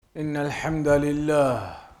إن الحمد لله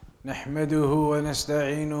نحمده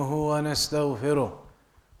ونستعينه ونستغفره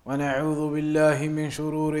ونعوذ بالله من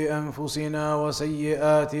شرور أنفسنا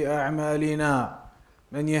وسيئات أعمالنا.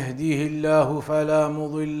 من يهديه الله فلا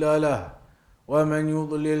مضل له ومن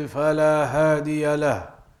يضلل فلا هادي له،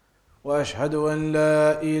 وأشهد أن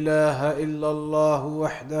لا إله إلا الله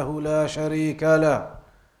وحده لا شريك له،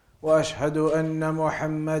 وأشهد أن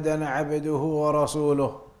محمدًا عبده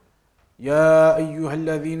ورسوله. يا أيها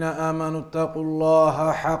الذين آمنوا اتقوا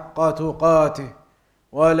الله حق تقاته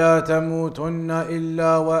ولا تموتن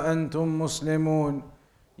إلا وأنتم مسلمون.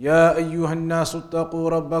 يا أيها الناس اتقوا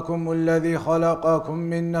ربكم الذي خلقكم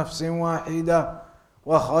من نفس واحدة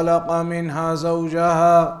وخلق منها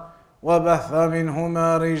زوجها وبث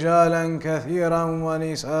منهما رجالا كثيرا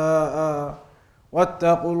ونساء،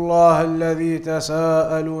 واتقوا الله الذي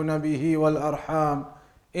تساءلون به والأرحام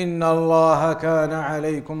إن الله كان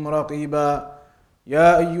عليكم رقيبا.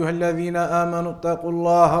 يا أيها الذين آمنوا اتقوا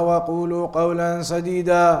الله وقولوا قولا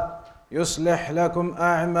سديدا يصلح لكم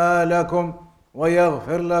أعمالكم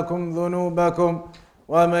ويغفر لكم ذنوبكم،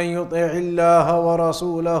 ومن يطع الله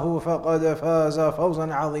ورسوله فقد فاز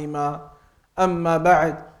فوزا عظيما. أما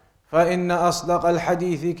بعد، فإن أصدق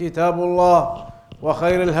الحديث كتاب الله،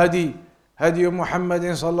 وخير الهدي هدي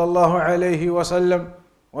محمد صلى الله عليه وسلم،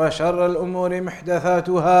 وشر الأمور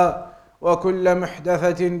محدثاتها، وكل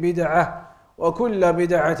محدثة بدعة، وكل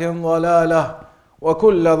بدعة ضلالة،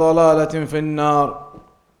 وكل ضلالة في النار.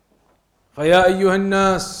 فيا أيها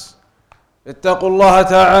الناس اتقوا الله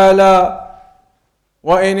تعالى،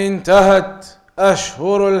 وإن انتهت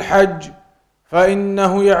أشهر الحج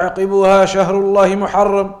فإنه يعقبها شهر الله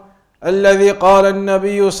محرم، الذي قال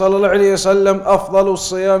النبي صلى الله عليه وسلم: أفضل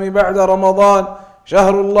الصيام بعد رمضان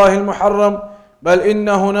شهر الله المحرم، بل إن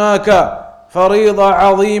هناك فريضة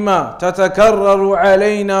عظيمة تتكرر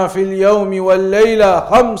علينا في اليوم والليلة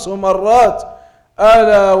 5 مرات،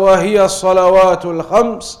 ألا وهي الصلوات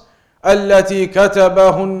الخمس التي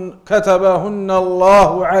كتبهن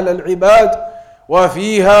الله على العباد،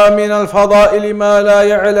 وفيها من الفضائل ما لا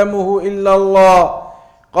يعلمه إلا الله.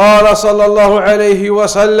 قال صلى الله عليه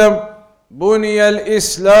وسلم: بني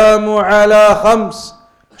الإسلام على 5: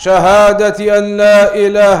 شهادة أن لا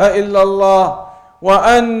إله إلا الله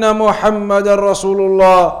وأن محمد رسول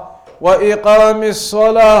الله، وإقام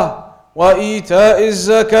الصلاة، وإيتاء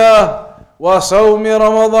الزكاة، وصوم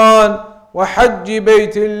رمضان، وحج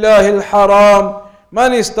بيت الله الحرام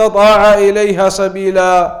من استطاع إليها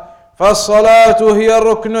سبيلا. فالصلاة هي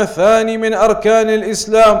الركن الثاني من أركان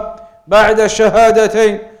الإسلام بعد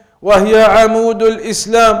الشهادتين، وهي عمود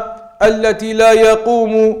الإسلام التي لا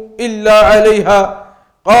يقوم إلا عليها.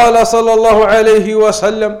 قال صلى الله عليه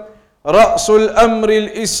وسلم: رأس الأمر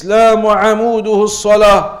الإسلام، عموده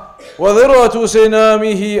الصلاة، وذروة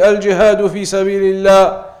سنامه الجهاد في سبيل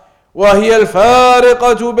الله، وهي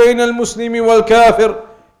الفارقة بين المسلم والكافر،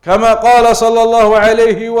 كما قال صلى الله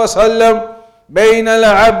عليه وسلم: بين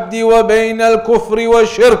العبد وبين الكفر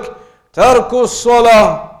والشرك ترك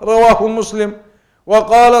الصلاة، رواه مسلم.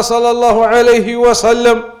 وقال صلى الله عليه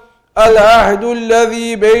وسلم: العهد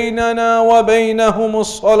الذي بيننا وبينهم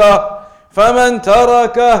الصلاة، فمن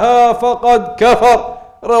تركها فقد كفر،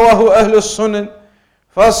 رواه أهل السنن.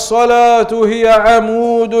 فالصلاة هي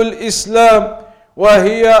عمود الإسلام،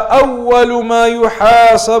 وهي أول ما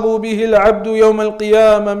يحاسب به العبد يوم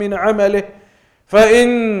القيامة من عمله،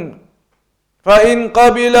 فإن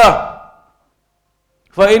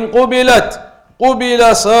قبلت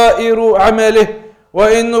قبل سائر عمله،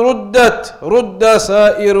 وإن ردت رد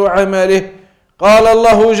سائر عمله. قال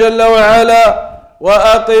الله جل وعلا: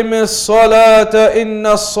 وأقم الصلاة إن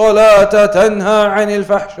الصلاة تنهى عن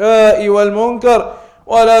الفحشاء والمنكر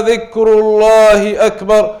ولذكر الله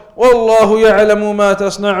أكبر والله يعلم ما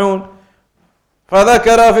تصنعون.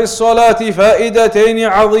 فذكر في الصلاة فائدتين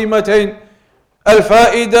عظيمتين.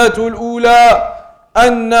 الفائدة الأولى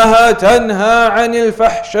أنها تنهى عن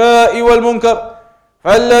الفحشاء والمنكر،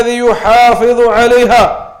 فالذي يحافظ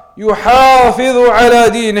عليها يحافظ على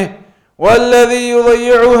دينه، والذي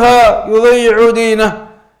يضيعها يضيع دينه.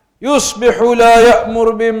 يصبح لا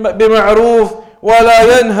يأمر بمعروف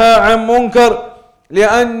ولا ينهى عن منكر،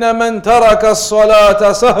 لأن من ترك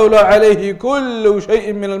الصلاة سهل عليه كل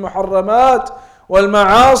شيء من المحرمات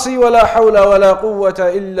والمعاصي، ولا حول ولا قوة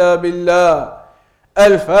إلا بالله.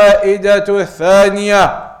 الفائدة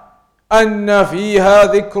الثانية أن فيها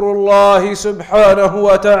ذكر الله سبحانه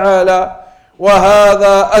وتعالى،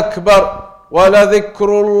 وهذا أكبر، ولذكر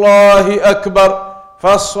الله أكبر.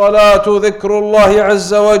 فالصلاة ذكر الله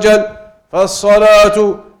عز وجل،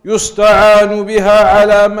 فالصلاة يستعان بها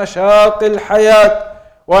على مشاق الحياة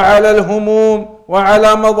وعلى الهموم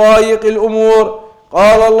وعلى مضايق الأمور.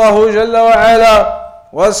 قال الله جل وعلا: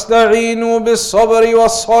 واستعينوا بالصبر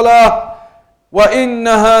والصلاة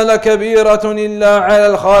وإنها لكبيرة إلا على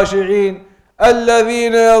الخاشعين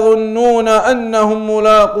الذين يظنون أنهم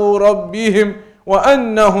ملاقو ربهم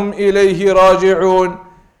وأنهم إليه راجعون.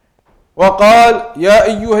 وقال: يا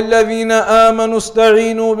أيها الذين آمنوا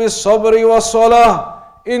استعينوا بالصبر والصلاة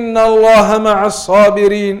إن الله مع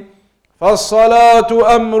الصابرين.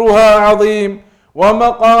 فالصلاة أمرها عظيم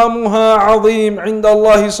ومقامها عظيم عند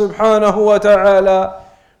الله سبحانه وتعالى،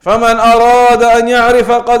 فمن أراد أن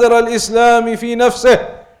يعرف قدر الإسلام في نفسه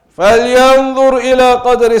فلينظر إلى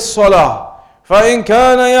قدر الصلاة، فإن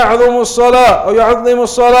كان يعظم الصلاة أو يعظم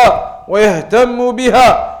الصلاة ويهتم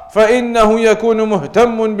بها فإنه يكون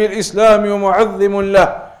مهتم بالإسلام ومعظم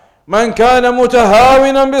له. من كان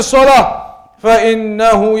متهاونا بالصلاة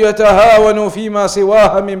فإنه يتهاون فيما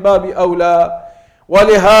سواها من باب أولى.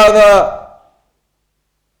 ولهذا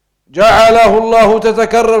جعله الله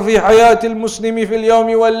تتكرر في حياة المسلم في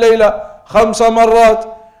اليوم والليلة 5 مرات،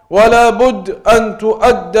 ولا بد أن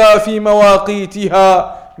تؤدى في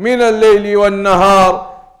مواقيتها من الليل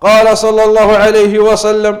والنهار. قال صلى الله عليه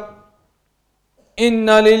وسلم: إن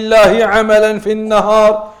لله عملا في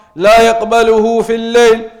النهار لا يقبله في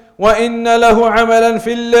الليل، وإن له عملا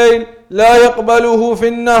في الليل لا يقبله في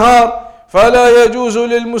النهار، فلا يجوز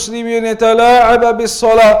للمسلم أن يتلاعب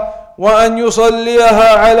بالصلاة وأن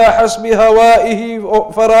يصليها على حسب هوائه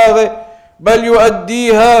وفراغه، بل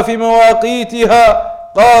يؤديها في مواقيتها.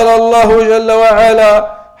 قال الله جل وعلا: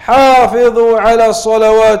 حافظوا على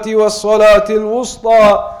الصلوات والصلاة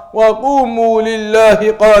الوسطى وقوموا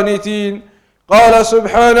لله قانتين. قال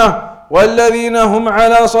سبحانه: والذين هم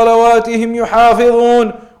على صلواتهم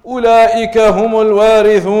يحافظون أولئك هم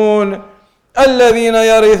الوارثون الذين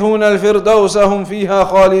يرثون الفردوس هم فيها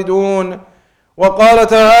خالدون. وقال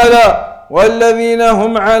تعالى: والذين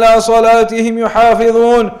هم على صلاتهم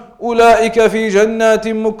يحافظون أولئك في جنات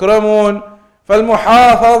مكرمون.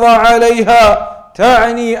 فالمحافظة عليها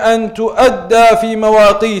تعني أن تؤدى في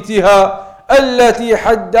مواقيتها التي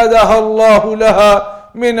حددها الله لها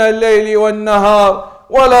من الليل والنهار،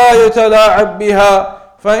 ولا يتلاعب بها،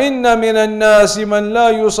 فإن من الناس من لا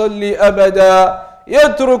يصلي أبدا،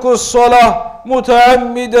 يترك الصلاة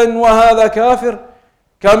متعمدا، وهذا كافر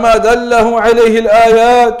كما دله عليه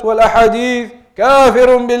الآيات والأحاديث،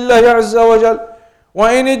 كافر بالله عز وجل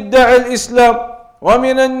وإن ادعى الإسلام.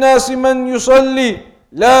 ومن الناس من يصلي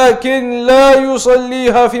لكن لا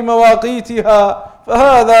يصليها في مواقيتها،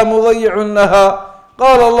 فهذا مضيع لها.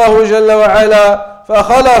 قال الله جل وعلا: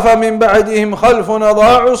 فخلف من بعدهم خلف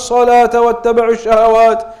أضاعوا الصلاة واتبعوا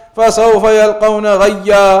الشهوات فسوف يلقون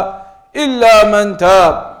غيا إلا من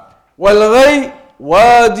تاب. والغي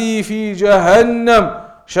وادي في جهنم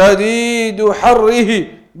شديد حره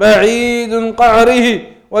بعيد قعره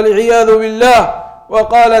والعياذ بالله.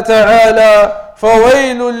 وقال تعالى: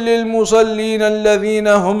 فويل للمصلين الذين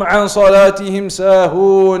هم عن صلاتهم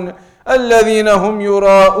ساهون الذين هم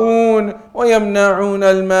يراءون ويمنعون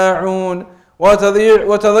الماعون.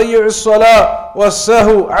 وتضيع الصلاة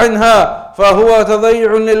والسهو عنها فهو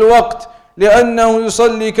تضيع للوقت، لأنه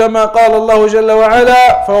يصلي كما قال الله جل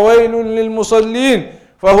وعلا: فويل للمصلين،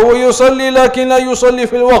 فهو يصلي لكن لا يصلي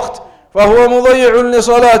في الوقت، فهو مضيع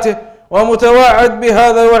لصلاته ومتوعد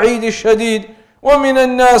بهذا الوعيد الشديد. ومن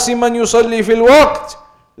الناس من يصلي في الوقت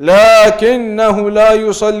لكنه لا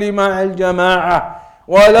يصلي مع الجماعة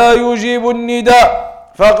ولا يجيب النداء،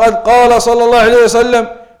 فقد قال صلى الله عليه وسلم: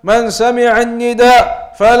 من سمع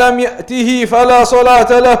النداء فلم يأته فلا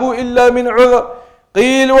صلاة له إلا من عذر.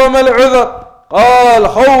 قيل: وما العذر؟ قال: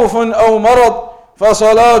 خوف أو مرض.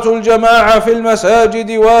 فصلاة الجماعة في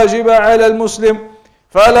المساجد واجبة على المسلم،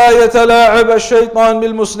 فلا يتلاعب الشيطان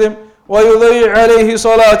بالمسلم ويضيع عليه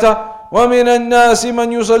صلاته. ومن الناس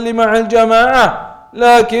من يصلي مع الجماعة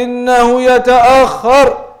لكنه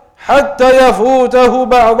يتأخر حتى يفوته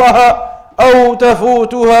بعضها أو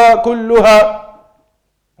تفوتها كلها،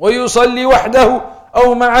 ويصلي وحده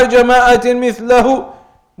أو مع جماعة مثله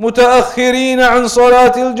متأخرين عن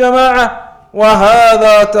صلاة الجماعة،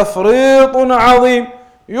 وهذا تفريط عظيم.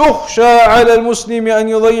 يخشى على المسلم أن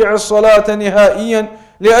يضيع الصلاة نهائيا،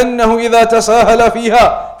 لأنه إذا تساهل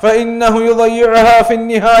فيها فإنه يضيعها في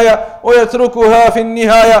النهاية ويتركها في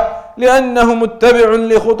النهاية، لأنه متبع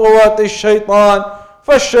لخطوات الشيطان،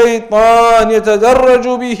 فالشيطان يتدرج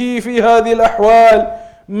به في هذه الأحوال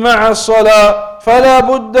مع الصلاة. فلا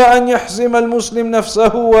بد أن يحزم المسلم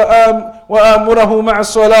نفسه وأمره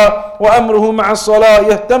مع الصلاة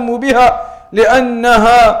يهتم بها،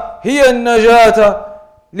 لأنها هي النجاة،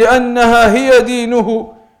 لأنها هي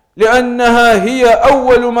دينه، لأنها هي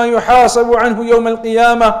أول ما يحاسب عنه يوم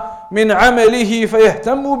القيامة من عمله،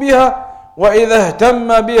 فيهتم بها وإذا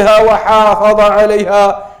اهتم بها وحافظ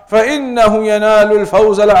عليها فإنه ينال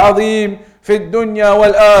الفوز العظيم في الدنيا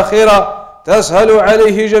والآخرة. تسهل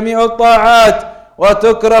عليه جميع الطاعات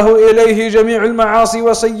وتكره إليه جميع المعاصي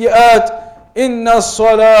والسيئات. إن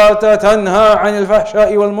الصلاة تنهى عن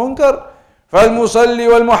الفحشاء والمنكر، فالمصلي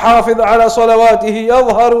والمحافظ على صلواته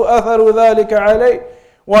يظهر أثر ذلك عليه.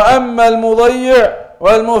 وأما المضيع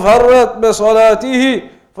والمفرط بصلاته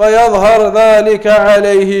فيظهر ذلك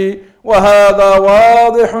عليه، وهذا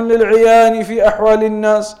واضح للعيان في أحوال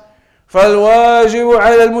الناس. فالواجب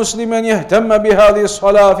على المسلم أن يهتم بهذه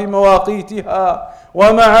الصلاة في مواقيتها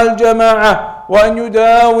ومع الجماعة وأن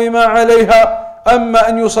يداوم عليها. أما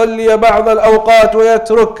أن يصلي بعض الأوقات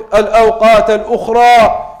ويترك الأوقات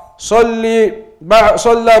الأخرى،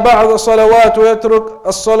 صلى بعض الصلوات ويترك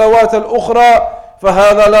الصلوات الأخرى،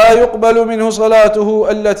 فهذا لا يقبل منه صلاته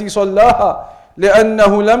التي صلاها،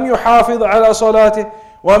 لأنه لم يحافظ على صلاته.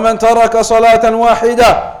 ومن ترك صلاة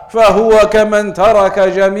واحدة فهو كمن ترك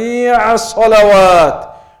جميع الصلوات.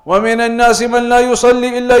 ومن الناس من لا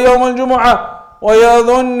يصلي إلا يوم الجمعة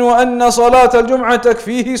ويظن أن صلاة الجمعة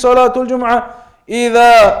تكفيه صلاة الجمعة،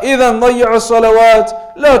 إذا ضيع الصلوات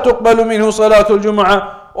لا تقبل منه صلاة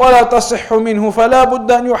الجمعة ولا تصح منه. فلا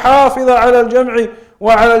بد أن يحافظ على الجمع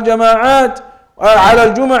وعلى الجماعات، على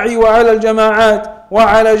الجمع وعلى الجماعات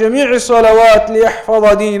وعلى جميع الصلوات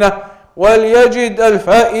ليحفظ دينه وليجد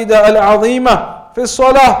الفائدة العظيمة في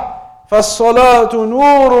الصلاة. فالصلاة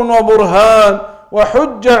نور وبرهان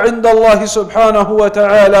وحجة عند الله سبحانه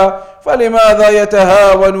وتعالى، فلماذا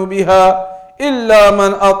يتهاون بها إلا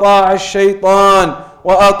من أطاع الشيطان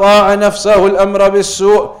وأطاع نفسه الأمر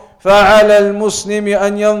بالسوء؟ فعلى المسلم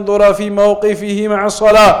أن ينظر في موقفه مع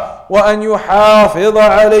الصلاة وأن يحافظ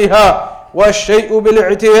عليها، والشيء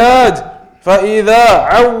بالاعتياد. فإذا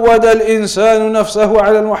عود الإنسان نفسه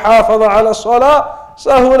على المحافظة على الصلاة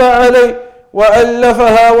سهل عليه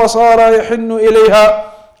وألفها وصار يحن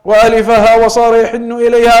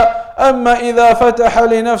إليها. أما إذا فتح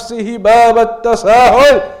لنفسه باب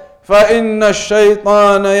التساهل فإن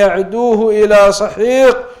الشيطان يعدوه إلى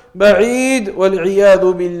سحيق بعيد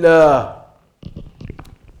والعياذ بالله.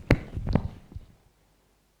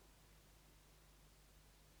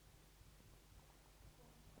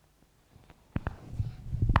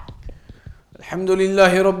 الحمد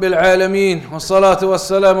لله رب العالمين، والصلاة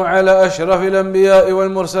والسلام على أشرف الأنبياء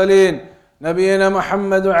والمرسلين نبينا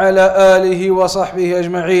محمد وعلى آله وصحبه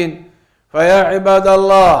أجمعين. فيا عباد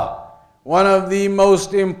الله, one of the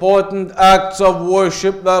most important acts of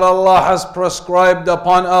worship that Allah has prescribed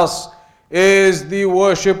upon us is the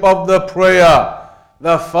worship of the prayer.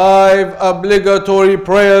 The 5 obligatory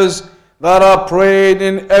prayers that are prayed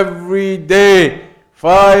in every day.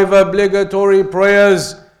 5 obligatory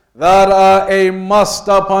prayers that are a must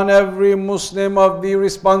upon every Muslim of the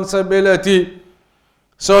responsibility.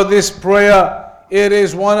 So this prayer, it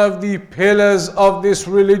is one of the pillars of this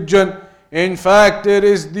religion. In fact, it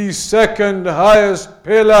is the second highest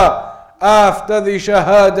pillar after the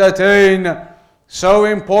Shahadatain. So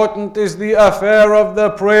important is the affair of the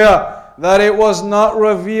prayer that it was not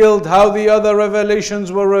revealed how the other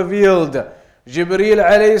revelations were revealed. Jibreel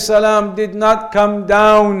alayhi salam did not come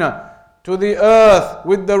down to the earth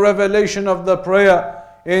with the revelation of the prayer.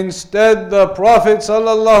 Instead, the Prophet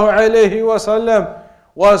sallallahu alaihi wasallam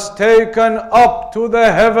was taken up to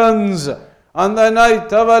the heavens on the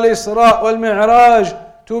night of Al-Isra wal-Mi'raj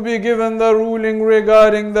to be given the ruling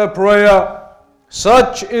regarding the prayer.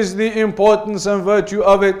 Such is the importance and virtue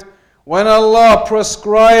of it. When Allah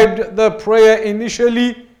prescribed the prayer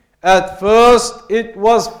initially, at first it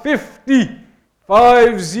was 50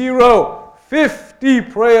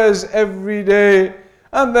 prayers every day,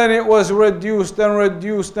 and then it was reduced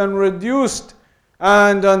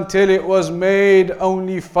and until it was made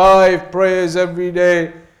only 5 prayers every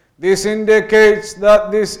day. This indicates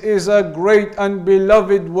that this is a great and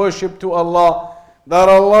beloved worship to Allah, that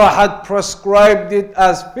Allah had prescribed it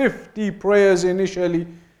as 50 prayers initially.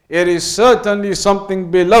 It is certainly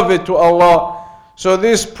something beloved to Allah. So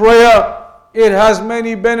this prayer, it has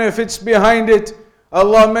many benefits behind it.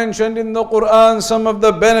 Allah mentioned in the Quran some of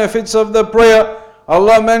the benefits of the prayer.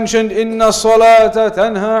 Allah mentioned, Inna salata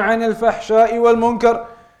tanha anil fahsha'i wal munkar,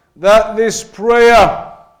 that this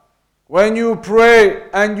prayer, when you pray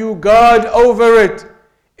and you guard over it,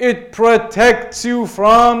 it protects you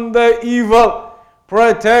from the evil,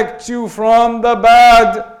 protects you from the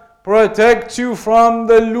bad, protects you from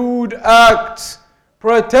the lewd acts,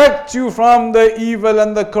 protects you from the evil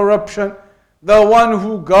and the corruption. The one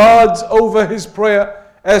who guards over his prayer,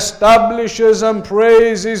 establishes and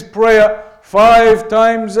prays his prayer 5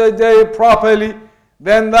 times a day properly,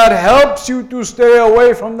 then that helps you to stay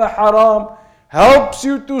away from the haram, helps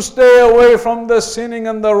you to stay away from the sinning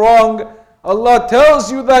and the wrong. Allah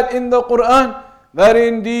tells you that in the Quran, that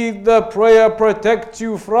indeed the prayer protects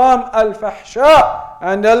you from al-fahsha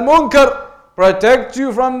and al-munkar, protects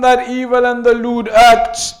you from that evil and the lewd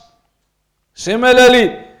acts.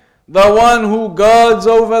 Similarly, the one who guards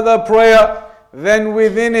over the prayer, then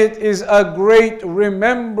within it is a great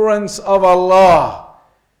remembrance of Allah.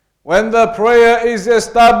 When the prayer is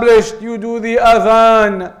established, you do the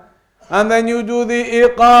adhan, and then you do the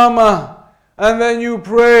iqamah, and then you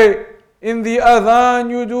pray. In the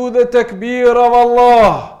adhan, you do the takbir of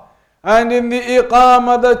Allah, and in the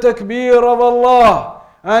iqamah, the takbir of Allah,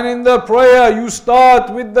 and in the prayer, you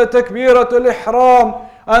start with the takbiratul ihram,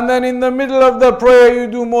 and then in the middle of the prayer, you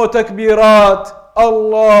do more takbirat.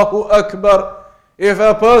 Allahu Akbar. If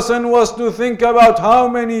a person was to think about how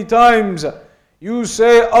many times you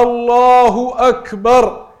say Allahu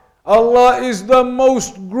Akbar, Allah is the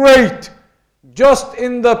most great, just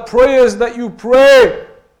in the prayers that you pray,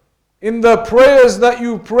 and the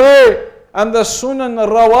sunan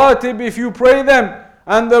rawatib if you pray them,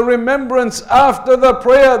 and the remembrance after the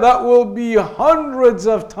prayer, that will be hundreds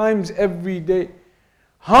of times every day.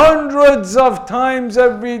 Hundreds of times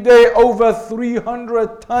every day, over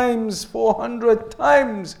 300 times, 400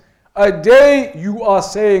 times a day, you are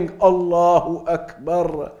saying Allahu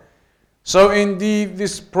Akbar. So indeed,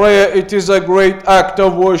 this prayer, it is a great act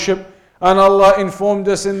of worship. And Allah informed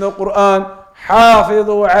us in the Quran,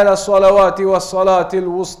 حافظوا على الصلوات والصلاة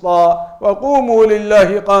الوسطى وقوموا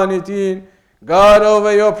لله قانتين. Guard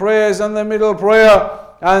over your prayers and the middle prayer,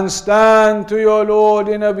 and stand to your Lord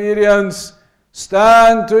in obedience.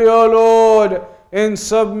 Stand to your Lord in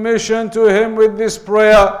submission to Him with this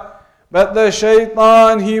prayer. But the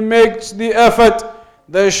shaitan, he makes the effort,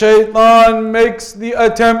 the shaitan makes the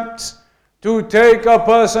attempt to take a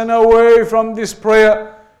person away from this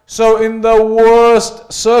prayer. So in the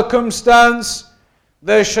worst circumstance,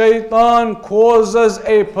 the shaitan causes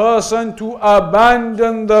a person to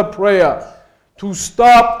abandon the prayer, to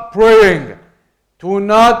stop praying, to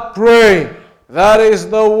not pray. That is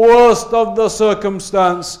the worst of the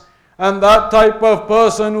circumstance. And that type of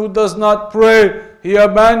person who does not pray, he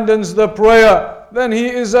abandons the prayer, then he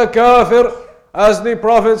is a kafir. As the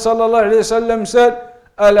Prophet ﷺ said,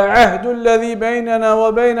 العهد الذي بيننا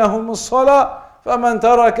وبينهم الصلاة فمن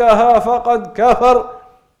تركها فقد كفر.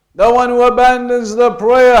 The one who abandons the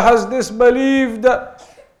prayer has disbelieved.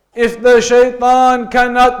 If the shaitan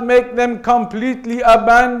cannot make them completely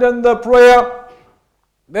abandon the prayer,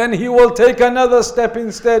 then he will take another step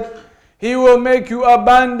instead. He will make you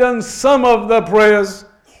abandon some of the prayers.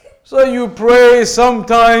 So you pray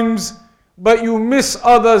sometimes, but you miss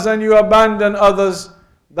others and you abandon others.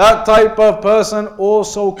 That type of person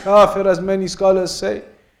also kafir, as many scholars say.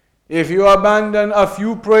 If you abandon a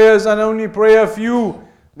few prayers and only pray a few,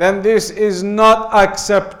 then this is not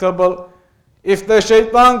acceptable. If the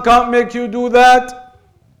shaitan can't make you do that,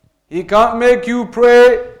 he can't make you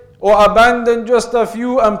pray or abandon just a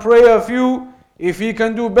few and pray a few. If he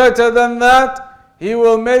can do better than that, he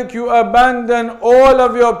will make you abandon all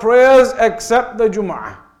of your prayers except the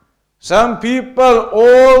Jum'ah. Some people,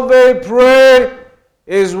 all they pray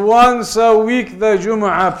is once a week the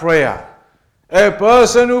Jum'ah prayer. A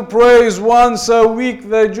person who prays once a week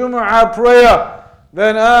the Jum'ah prayer,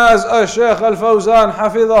 then as Shaykh Al-Fawzan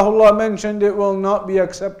Hafidhahullah mentioned, it will not be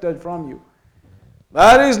accepted from you.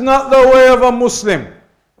 That is not the way of a Muslim.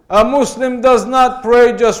 A Muslim does not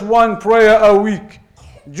pray just one prayer a week,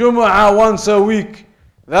 Jum'ah once a week.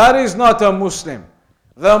 That is not a Muslim.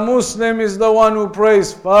 The Muslim is the one who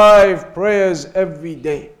prays 5 prayers every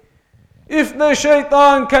day. If the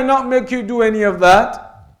shaitan cannot make you do any of that,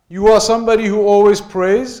 you are somebody who always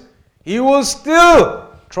prays, he will still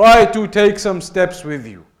try to take some steps with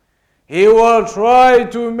you. He will try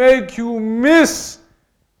to make you miss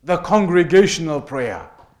the congregational prayer.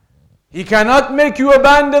 He cannot make you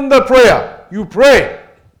abandon the prayer. You pray.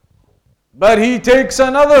 But he takes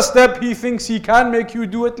another step. He thinks he can make you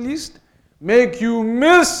do at least. Make you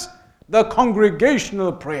miss the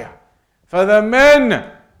congregational prayer. For the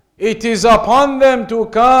men, it is upon them to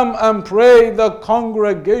come and pray the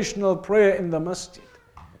congregational prayer in the masjid.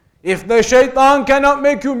 If the shaitan cannot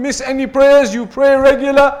make you miss any prayers, you pray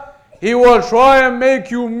regular, he will try and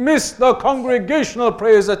make you miss the congregational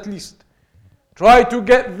prayers at least. Try to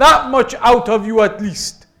get that much out of you at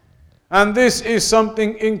least. And this is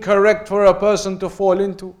something incorrect for a person to fall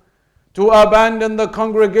into. To abandon the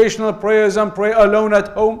congregational prayers and pray alone at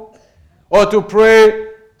home, or to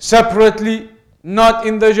pray separately, not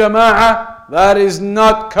in the jama'ah, that is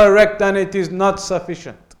not correct and it is not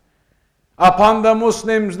sufficient. upon the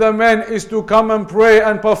Muslims, the men, is to come and pray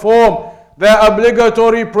and perform their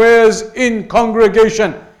obligatory prayers in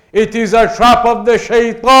congregation. It is a trap of the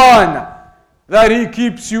shaitan that he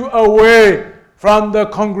keeps you away from the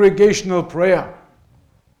congregational prayer.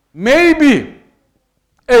 Maybe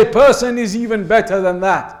a person is even better than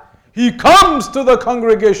that. He comes to the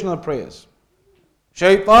congregational prayers.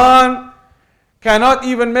 Shaitan cannot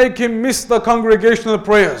even make him miss the congregational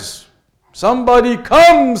prayers. Somebody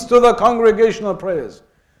comes to the congregational prayers.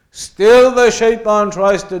 Still the shaitan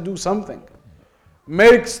tries to do something.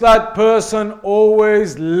 Makes that person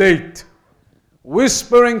always late.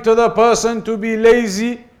 Whispering to the person to be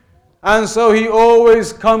lazy, and so he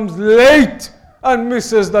always comes late and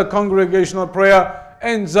misses the congregational prayer,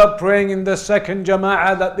 ends up praying in the second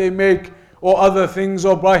jama'ah that they make, or other things,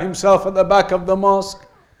 or by himself at the back of the mosque.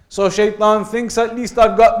 So shaitan thinks, at least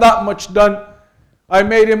I've got that much done. I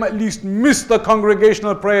made him at least miss the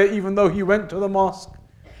congregational prayer even though he went to the mosque.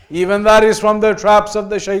 Even that is from the traps of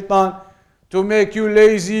the shaitan, to make you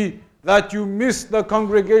lazy, that you miss the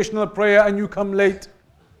congregational prayer and you come late.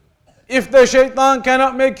 If the shaitan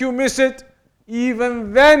cannot make you miss it,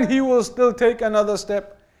 even then he will still take another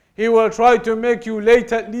step. He will try to make you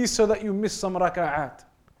late at least so that you miss some raka'at.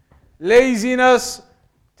 Laziness,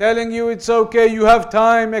 telling you it's okay, you have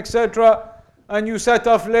time, etc. And you set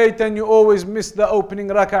off late and you always miss the opening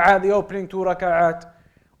raka'at, the opening 2 raka'at.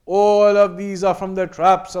 All of these are from the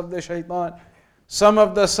traps of the shaitan. Some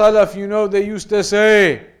of the Salaf, they used to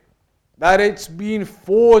say that it's been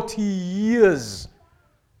 40 years.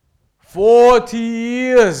 40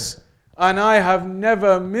 years. And I have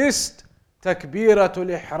never missed Takbiratul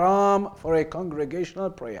Ihram for a congregational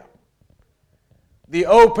prayer. The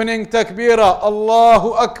opening takbirah, Allahu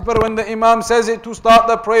Akbar, when the Imam says it to start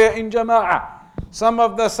the prayer in Jama'ah. Some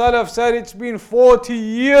of the Salaf said it's been 40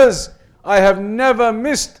 years. I have never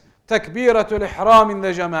missed Takbiratul Ihram in the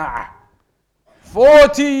Jama'ah.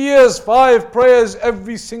 40 years, 5 prayers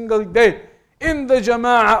every single day in the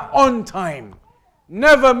Jama'ah on time.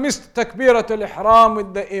 Never missed Takbiratul Ihram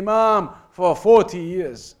with the Imam for 40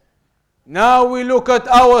 years. Now we look at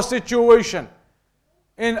our situation.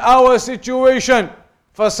 In our situation,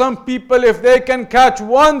 for some people, if they can catch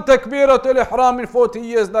 1 Takbiratul Ihram in 40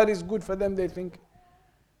 years, that is good for them, they think.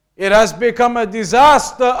 It has become a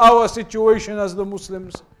disaster, our situation as the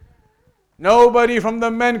Muslims. Nobody from the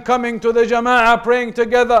men coming to the Jama'ah praying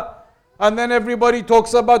together, and then everybody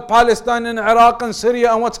talks about Palestine and Iraq and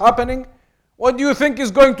Syria and what's happening. What do you think is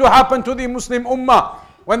going to happen to the Muslim Ummah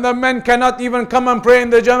when the men cannot even come and pray in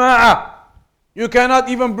the Jama'ah? You cannot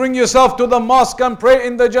even bring yourself to the mosque and pray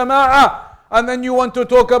in the Jama'ah, and then you want to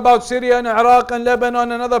talk about Syria and Iraq and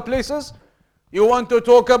Lebanon and other places? You want to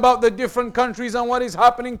talk about the different countries and what is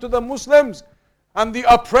happening to the Muslims, and the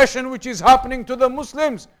oppression which is happening to the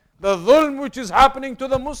Muslims, the dhulm which is happening to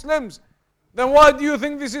the Muslims. Then why do you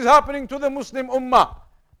think this is happening to the Muslim Ummah?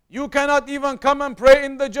 You cannot even come and pray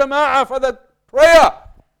in the Jama'ah for that prayer.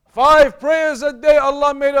 5 prayers a day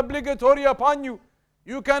Allah made obligatory upon you.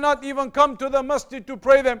 You cannot even come to the masjid to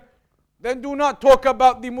pray them. Then do not talk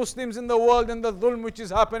about the Muslims in the world and the dhulm which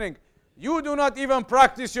is happening. You do not even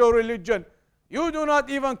practice your religion. You do not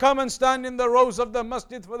even come and stand in the rows of the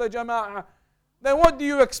masjid for the Jama'ah. Then what do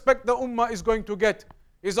you expect the Ummah is going to get?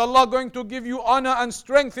 Is Allah going to give you honor and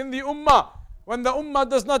strength in the Ummah when the Ummah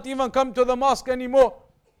does not even come to the mosque anymore?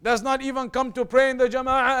 Does not even come to pray in the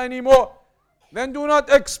Jama'ah anymore? Then do not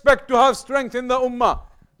expect to have strength in the Ummah.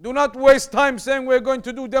 Do not waste time saying we're going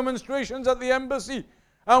to do demonstrations at the embassy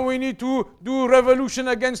and we need to do revolution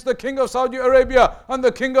against the King of Saudi Arabia and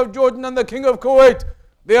the King of Jordan and the King of Kuwait.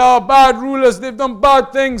 They are bad rulers, they've done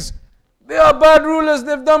bad things. They are bad rulers,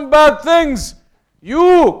 they've done bad things.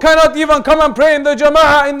 You cannot even come and pray in the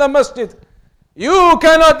Jama'ah in the masjid. You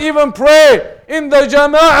cannot even pray in the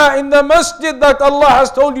Jama'ah in the masjid that Allah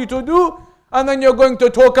has told you to do, and then you're going to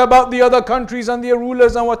talk about the other countries and their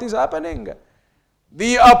rulers and what is happening.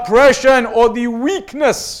 The oppression or the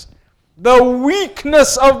weakness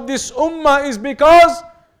of this ummah is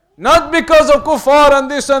not because of kuffar and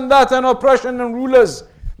this and that and oppression and rulers.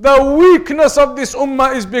 The weakness of this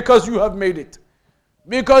ummah is because you have made it.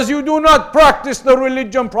 Because you do not practice the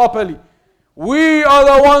religion properly. We are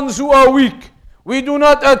the ones who are weak. We do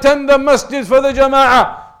not attend the masjid for the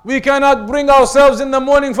Jama'ah. We cannot bring ourselves in the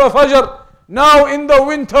morning for Fajr. Now in the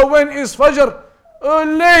winter, when is Fajr?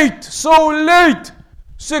 Late, so late.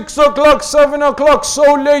 6 o'clock, 7 o'clock,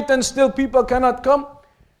 so late, and still people cannot come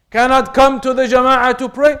to the Jama'ah to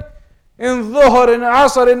pray. In Dhuhr, in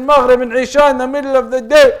Asr, in Maghrib, in Isha, in the middle of the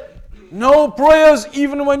day. No prayers,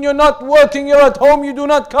 even when you're not working, you're at home, you do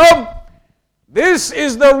not come. This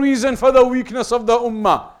is the reason for the weakness of the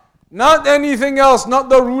ummah. Not anything else, not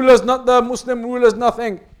the rulers, not the Muslim rulers,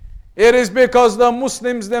 nothing. It is because the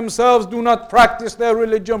Muslims themselves do not practice their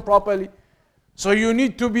religion properly. So you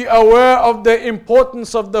need to be aware of the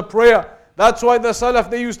importance of the prayer. That's why the Salaf,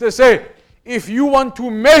 they used to say, if you want to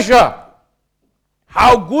measure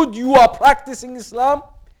how good you are practicing Islam,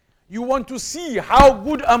 you want to see how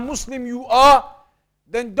good a Muslim you are,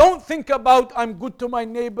 then don't think about I'm good to my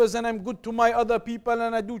neighbors and I'm good to my other people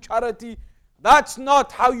and I do charity. That's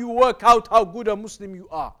not how you work out how good a Muslim you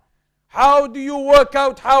are. How do you work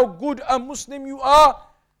out how good a Muslim you are?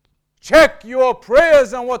 Check your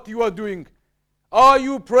prayers and what you are doing. Are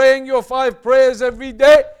you praying your 5 prayers every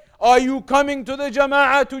day? Are you coming to the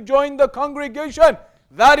Jama'ah to join the congregation?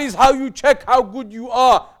 That is how you check how good you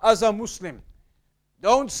are as a Muslim.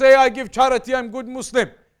 Don't say I give charity, I'm good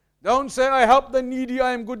Muslim. Don't say I help the needy,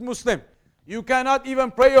 I am good Muslim. You cannot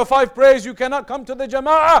even pray your 5 prayers, you cannot come to the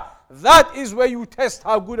Jama'ah. That is where you test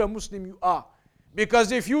how good a Muslim you are.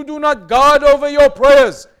 Because if you do not guard over your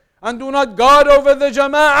prayers and do not guard over the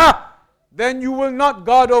Jama'ah, then you will not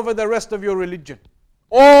guard over the rest of your religion.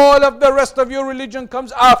 All of the rest of your religion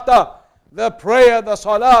comes after the prayer, the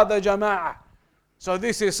salah, the Jama'ah. So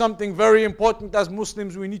this is something very important as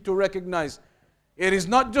Muslims we need to recognize. It is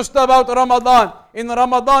not just about Ramadan. In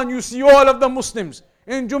Ramadan you see all of the Muslims.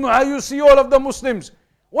 In Jum'ah you see all of the Muslims.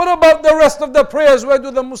 What about the rest of the prayers? Where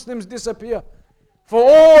do the Muslims disappear? For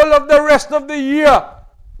all of the rest of the year,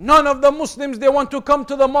 none of the Muslims, they want to come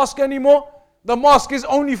to the mosque anymore. The mosque is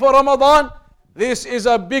only for Ramadan. This is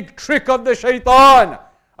a big trick of the shaitan.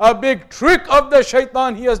 A big trick of the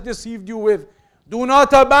shaitan he has deceived you with. Do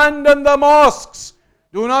not abandon the mosques.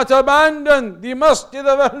 Do not abandon the masjid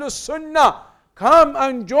of Ahlus Sunnah. Come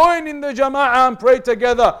and join in the Jama'ah and pray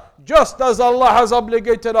together, just as Allah has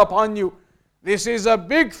obligated upon you. This is a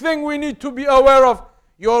big thing we need to be aware of.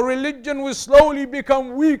 Your religion will slowly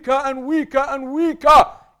become weaker and weaker and weaker,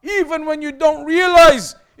 even when you don't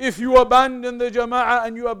realize, if you abandon the Jama'ah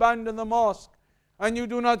and you abandon the mosque, and you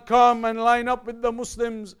do not come and line up with the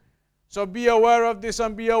Muslims. So be aware of this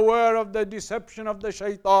and be aware of the deception of the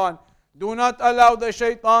shaitan. Do not allow the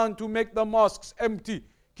shaitan to make the mosques empty,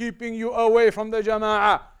 keeping you away from the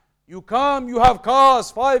Jama'ah. You come, you have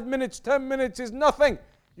cars, 5 minutes, 10 minutes is nothing.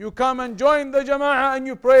 You come and join the Jama'ah and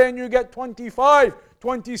you pray and you get 25,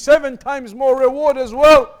 27 times more reward as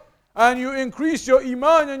well. And you increase your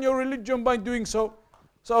iman and your religion by doing so.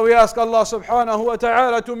 So we ask Allah subhanahu wa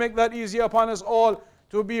ta'ala to make that easy upon us all,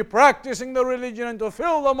 to be practicing the religion and to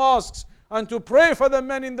fill the mosques and to pray for the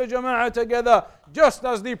men in the Jama'ah together, just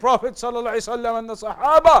as the Prophet sallallahu alaihi wasallam and the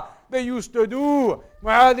Sahaba, they used to do.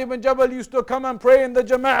 Mu'adh ibn Jabal used to come and pray in the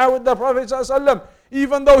Jama'ah with the Prophet sallallahu alaihi wasallam,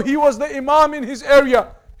 even though he was the Imam in his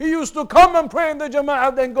area. He used to come and pray in the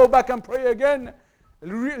Jama'ah, then go back and pray again.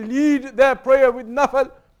 Lead their prayer with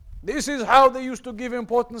nafal. This is how they used to give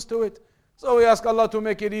importance to it. So we ask Allah to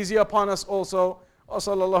make it easy upon us also.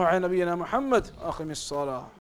 وصلى الله على نبينا محمد أقم الصلاة